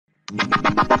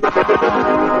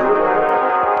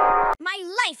My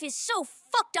life is so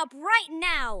fucked up right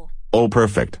now. Oh,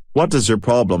 perfect. What is your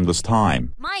problem this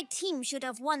time? My team should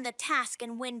have won the task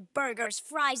and win burgers,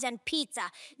 fries, and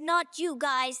pizza, not you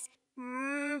guys.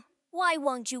 Why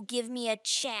won't you give me a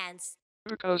chance?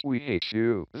 Because we hate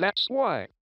you, that's why.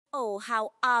 Oh,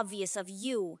 how obvious of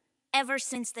you. Ever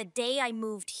since the day I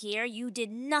moved here, you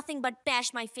did nothing but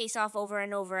bash my face off over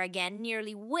and over again,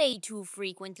 nearly way too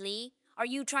frequently. Are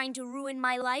you trying to ruin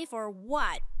my life or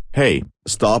what? Hey,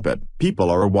 stop it. People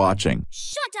are watching.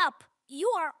 Shut up! You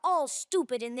are all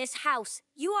stupid in this house.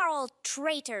 You are all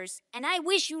traitors, and I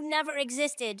wish you never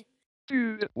existed.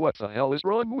 Dude, what the hell is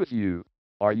wrong with you?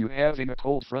 Are you having a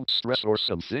cold front stress or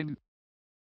something?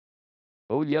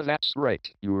 Oh yeah, that's right.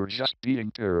 You were just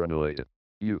being paranoid.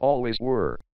 You always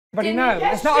were. But no,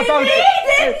 it's not about...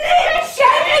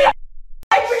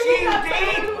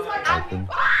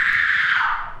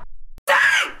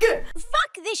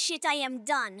 Fuck this shit, I am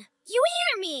done. You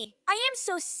hear me? I am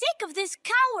so sick of this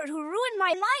coward who ruined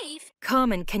my life.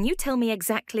 Carmen, can you tell me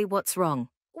exactly what's wrong?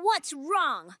 What's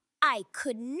wrong? I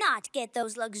could not get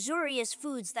those luxurious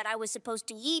foods that I was supposed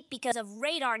to eat because of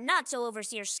Radar Not-So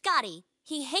Overseer Scotty.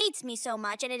 He hates me so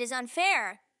much and it is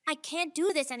unfair. I can't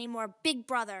do this anymore, big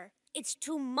brother. It's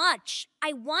too much.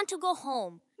 I want to go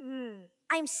home.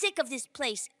 I'm sick of this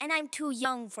place and I'm too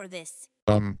young for this.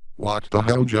 What the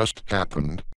hell just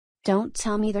happened? Don't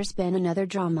tell me there's been another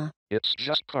drama. It's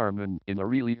just Carmen in a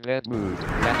really bad mood,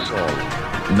 that's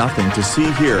all. Nothing to see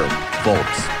here,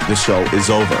 folks. The show is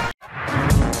over.